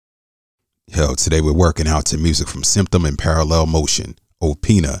Hell, today we're working out to music from Symptom and Parallel Motion,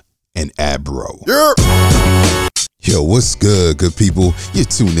 Opina, and Abro. Yeah. Yo, what's good people? You're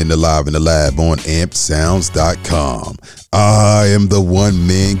tuned in to Live in the Lab on ampsounds.com. I am the One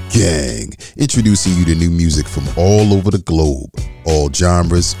Man Gang, introducing you to new music from all over the globe, all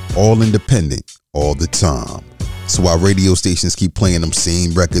genres, all independent, all the time. So while radio stations keep playing them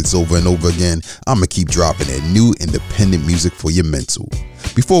same records over and over again, I'ma keep dropping that new independent music for your mental.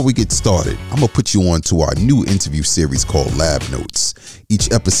 Before we get started, I'ma put you on to our new interview series called Lab Notes.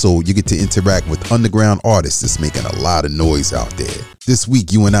 Each episode, you get to interact with underground artists that's making a lot of noise out there. This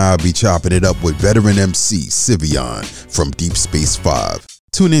week, you and I will be chopping it up with veteran MC Sivion from Deep Space 5.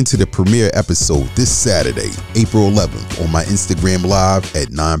 Tune in to the premiere episode this Saturday, April 11th on my Instagram Live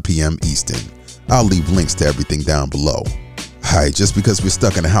at 9 p.m. Eastern. I'll leave links to everything down below. Alright, just because we're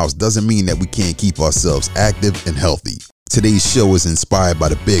stuck in the house doesn't mean that we can't keep ourselves active and healthy. Today's show is inspired by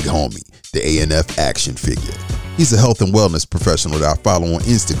the big homie, the ANF action figure. He's a health and wellness professional that I follow on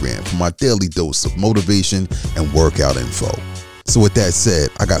Instagram for my daily dose of motivation and workout info. So with that said,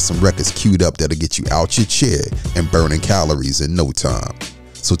 I got some records queued up that'll get you out your chair and burning calories in no time.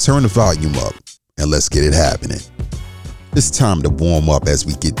 So turn the volume up and let's get it happening. It's time to warm up as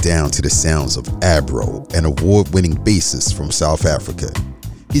we get down to the sounds of Abro, an award-winning bassist from South Africa.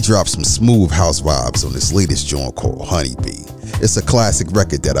 He dropped some smooth house vibes on his latest joint called Honeybee. It's a classic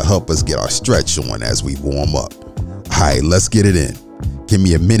record that'll help us get our stretch on as we warm up. Alright, let's get it in. Give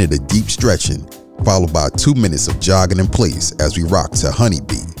me a minute of deep stretching, followed by 2 minutes of jogging in place as we rock to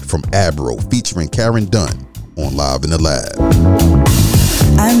Honeybee from Abro featuring Karen Dunn on Live in the Lab.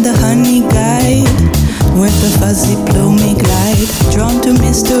 I'm the honey guide with the fuzzy bloomy glide, drawn to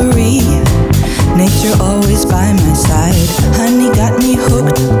mystery, nature always by my side. Honey got me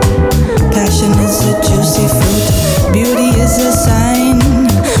hooked, passion is a juicy fruit, beauty is a sign,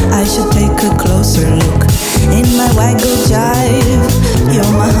 I should take a closer look. In my waggle jive,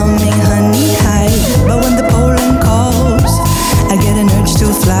 you're my humming honey hive, but when the pollen calls, I get an urge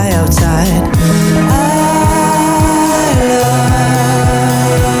to fly outside.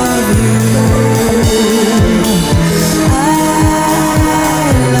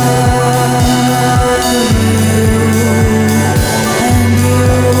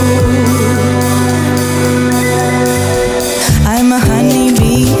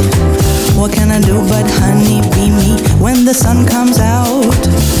 When the sun comes out,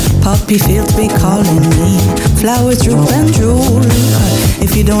 poppy fields be calling me, flowers droop and drool.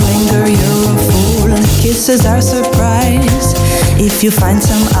 If you don't linger, you're a fool. Kisses are surprise. If you find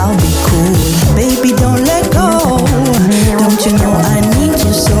some, I'll be cool. Baby, don't let go. Don't you know I need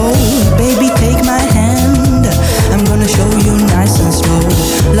you so? Baby, take my hand. I'm gonna show you nice and slow.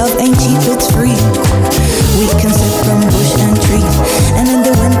 Love ain't cheap, it's free. We can sip from bush and tree. And in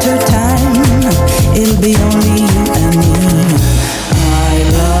the winter time, it'll be only you and me. I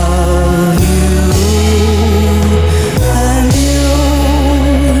love you and you.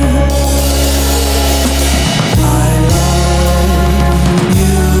 I love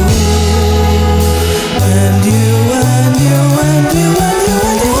you and you and you and you and you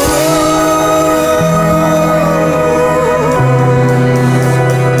and you.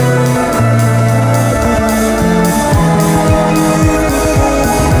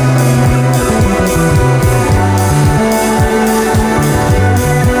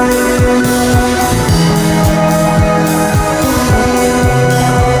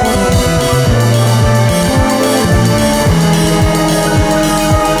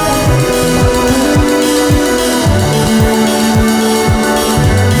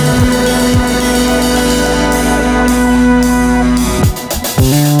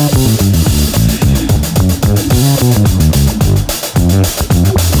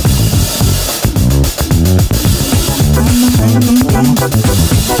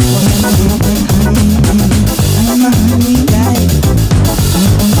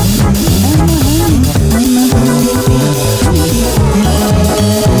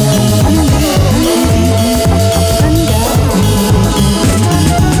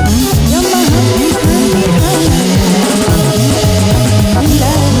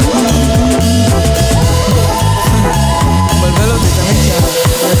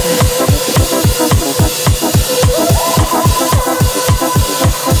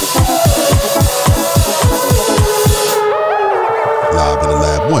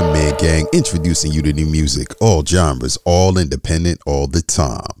 Introducing you to new music, all genres, all independent, all the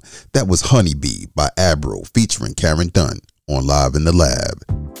time. That was Honeybee by Abro featuring Karen Dunn on Live in the Lab.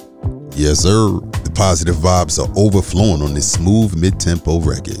 Yes, sir. The positive vibes are overflowing on this smooth mid-tempo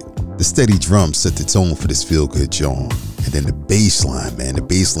record. The steady drums set the tone for this feel-good joint. And then the bass line, man, the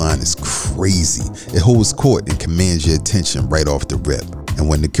bass line is crazy. It holds court and commands your attention right off the rip. And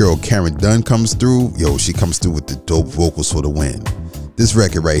when the girl Karen Dunn comes through, she comes through with the dope vocals for the win. This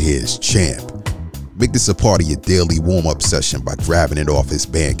record right here is Champ. Make this a part of your daily warm-up session by grabbing it off his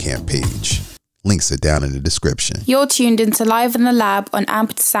Bandcamp page. Links are down in the description. You're tuned into Live in the Lab on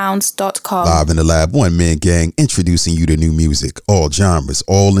ampedsounds.com. Live in the Lab, one man gang, introducing you to new music, all genres,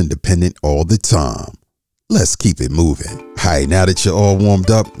 all independent, all the time. Let's keep it moving. Alright, now that you're all warmed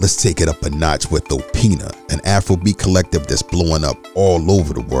up, let's take it up a notch with Opina, an Afrobeat collective that's blowing up all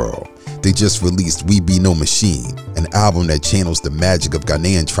over the world. They just released We Be No Machine, an album that channels the magic of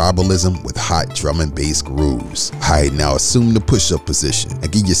Ghanaian tribalism with hot drum and bass grooves. Alright, now assume the push-up position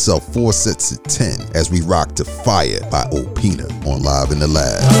and give yourself 4 sets of 10 as we rock to Fire by Opina on Live in the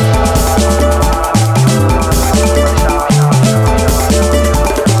Lab.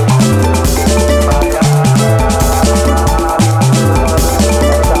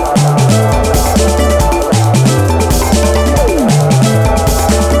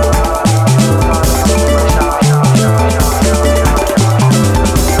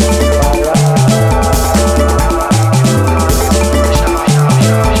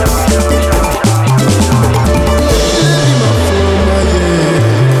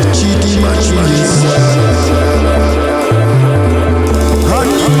 Chidi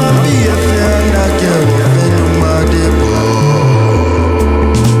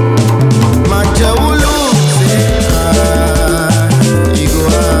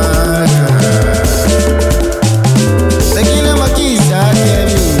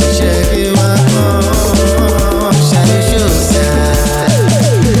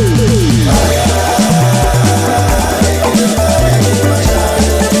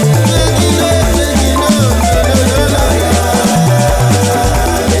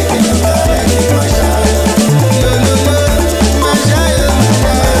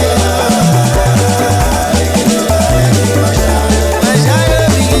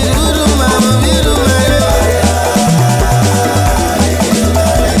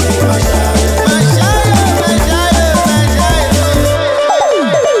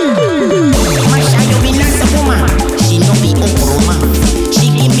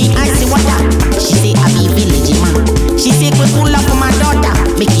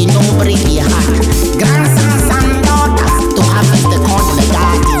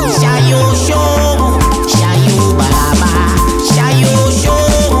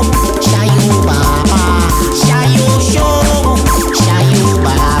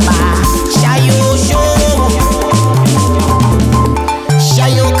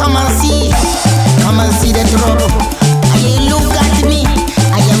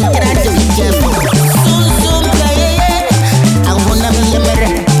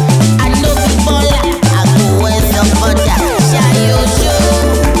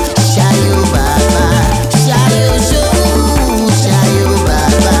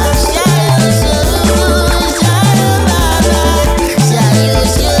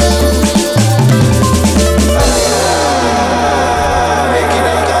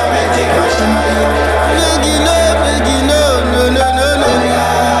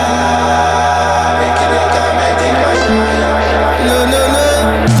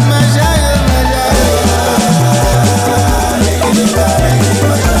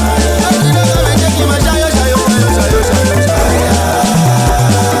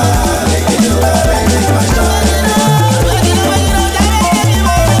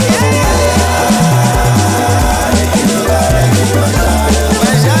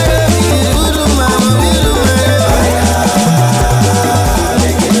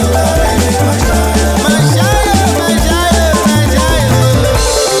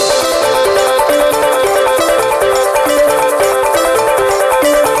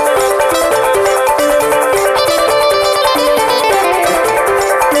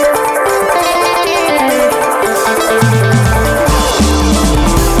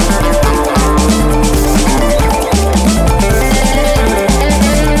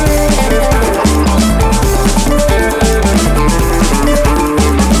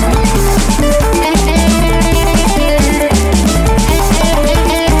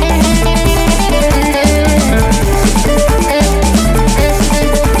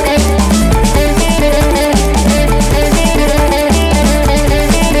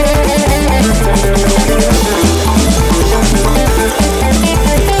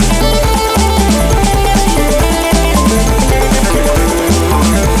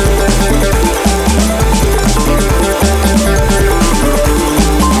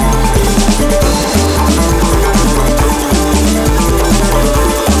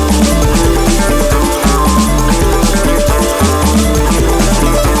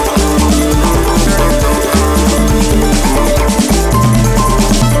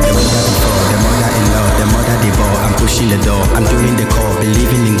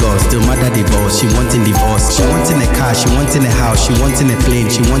She wanting a plane,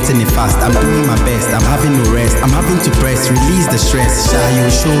 she wanting it fast. I'm doing my best, I'm having no rest. I'm having to press, release the stress. Shayo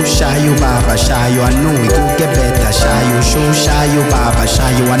show, shayo baba, shayo I know it go get better. Shayo show, shayo baba,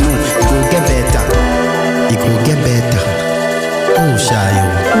 shayo I know it go get better. It go get better. Oh shayo,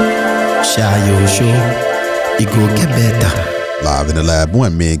 shayo show, it go get better. Live in the Lab,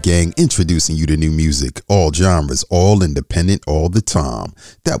 One Man Gang, introducing you to new music, all genres, all independent, all the time.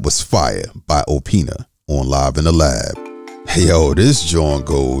 That was Fire by Opina on Live in the Lab. Hey yo, this joint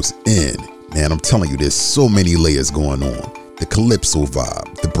goes in. Man, I'm telling you, there's so many layers going on. The calypso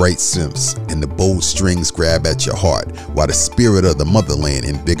vibe, the bright synths, and the bold strings grab at your heart, while the spirit of the motherland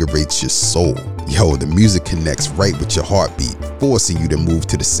invigorates your soul. Yo, the music connects right with your heartbeat, forcing you to move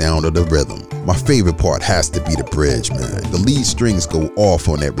to the sound of the rhythm. My favorite part has to be the bridge, man. The lead strings go off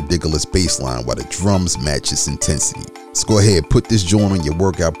on that ridiculous bass line while the drums match its intensity. So go ahead, put this joint on your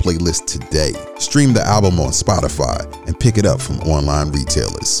workout playlist today. Stream the album on Spotify and pick it up from online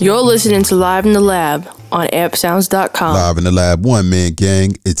retailers. You're listening to Live in the Lab on ampsounds.com. Live in the Lab, One Man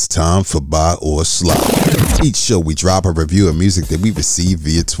Gang, it's time for Buy or Slide. Each show we drop a review of music that we receive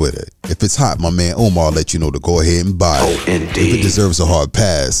via Twitter. If it's hot, my man Omar will let you know to go ahead and buy it. If it deserves a hard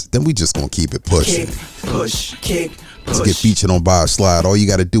pass, then we just gonna keep it pushing. Kick. To get featured on Buy or Slide, all you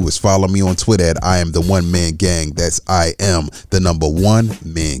gotta do is follow me on Twitter at I am the One Man Gang. That's I am the number One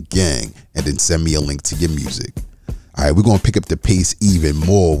Man Gang. And then send me a link to your music. All right, we're gonna pick up the pace even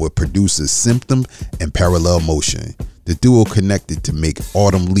more with producers Symptom and Parallel Motion. The duo connected to make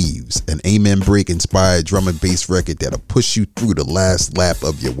Autumn Leaves, an Amen Break inspired drum and bass record that'll push you through the last lap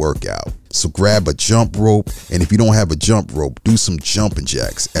of your workout. So grab a jump rope, and if you don't have a jump rope, do some jumping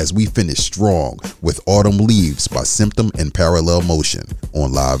jacks as we finish strong with Autumn Leaves by Symptom and Parallel Motion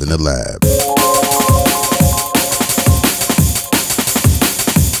on Live in the Lab.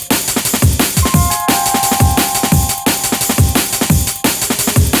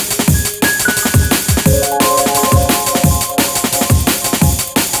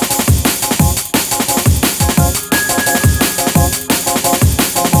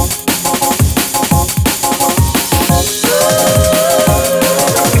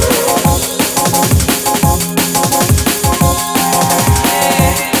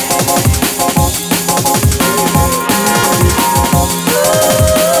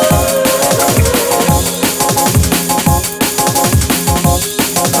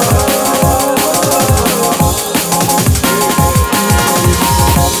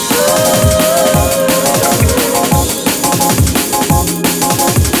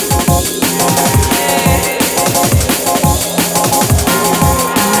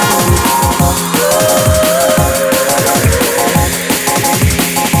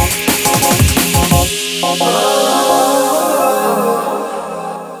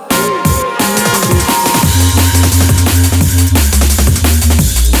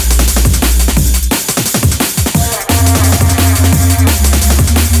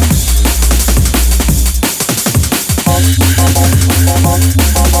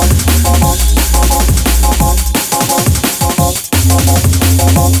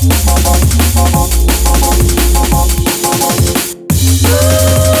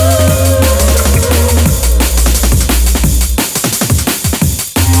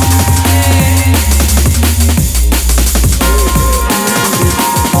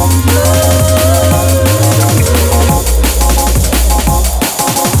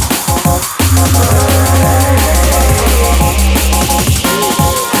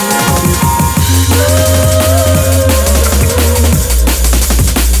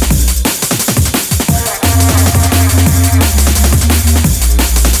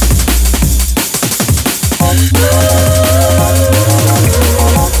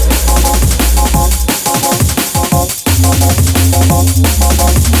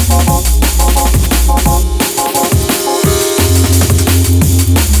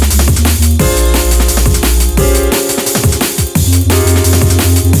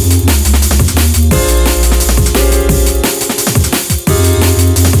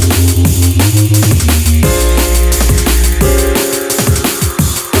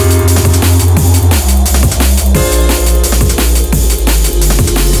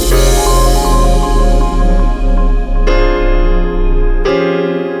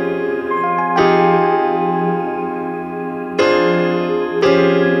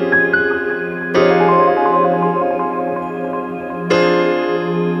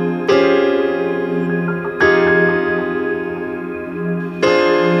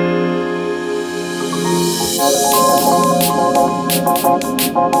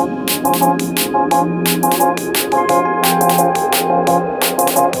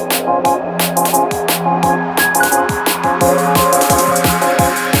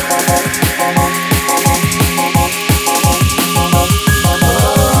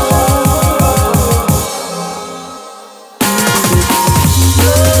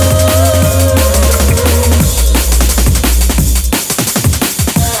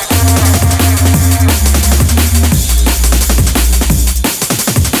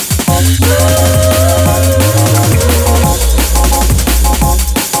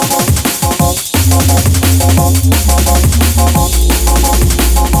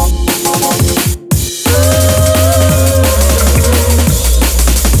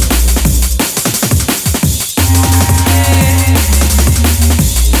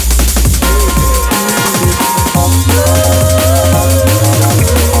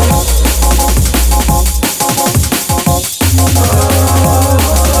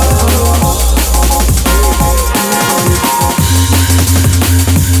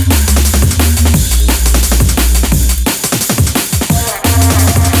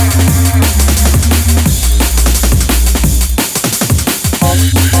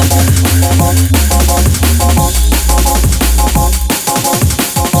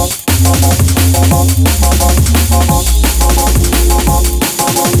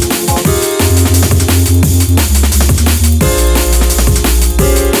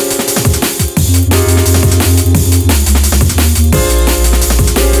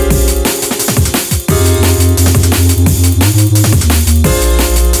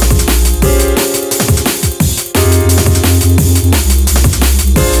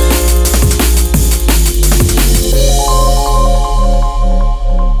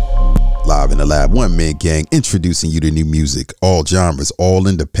 Gang, introducing you to new music, all genres, all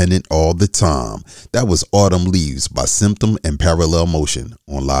independent, all the time. That was Autumn Leaves by Symptom and Parallel Motion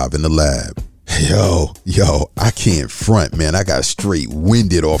on Live in the Lab. Yo, I can't front, man. I got straight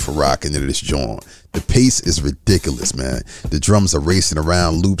winded off of rocking to this joint. The pace is ridiculous, man. The drums are racing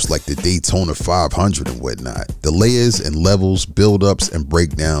around loops like the Daytona 500 and whatnot. The layers and levels, build-ups, and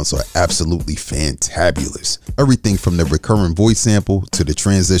breakdowns are absolutely fantabulous. Everything from the recurring voice sample to the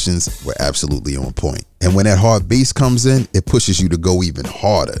transitions were absolutely on point. And when that hard bass comes in, it pushes you to go even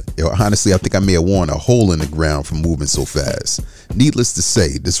harder. Yo, honestly, I think I may have worn a hole in the ground from moving so fast. Needless to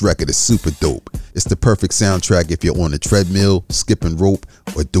say, this record is super dope. It's the perfect soundtrack if you're on a treadmill, skipping rope,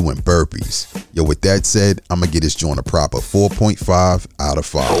 or doing burpees. Yo, with that said, I'm gonna get this joint a proper 4.5 out of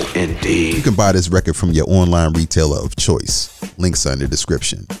 5. Oh, indeed. You can buy this record from your online retailer of choice. Links are in the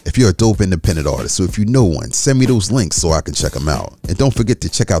description. If you're a dope independent artist, or if you know one, send me those links so I can check them out. And don't forget to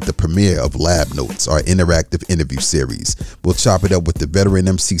check out the premiere of Lab Notes, our interactive interview series. We'll chop it up with the veteran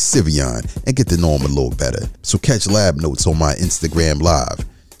MC Sivion and get to know him a little better. So catch Lab Notes on my Instagram Live.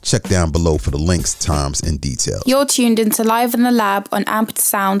 Check down below for the links, times, and details. You're tuned into Live in the Lab on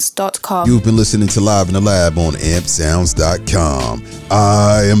ampedsounds.com. You've been listening to Live in the Lab on ampedsounds.com.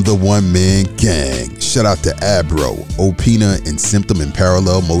 I am the One Man Gang. Shout out to Abro, Opina, and Symptom and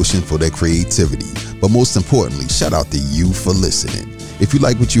Parallel Motion for their creativity. But most importantly, shout out to you for listening. If you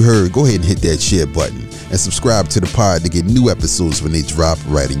like what you heard, go ahead and hit that share button and subscribe to the pod to get new episodes when they drop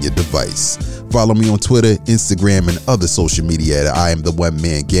right in your device. Follow me on Twitter, Instagram, and other social media at I Am The One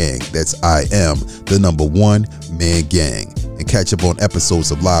Man Gang. That's I Am the number One Man Gang. And catch up on episodes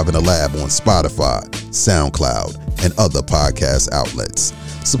of Live in the Lab on Spotify, SoundCloud, and other podcast outlets.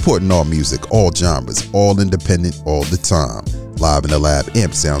 Supporting all music, all genres, all independent, all the time. Live in the Lab,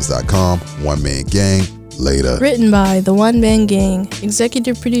 ampsounds.com, One Man Gang. Later. Written by The One Man Gang.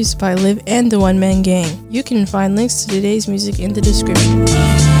 Executive produced by Liv and The One Man Gang. You can find links to today's music in the description.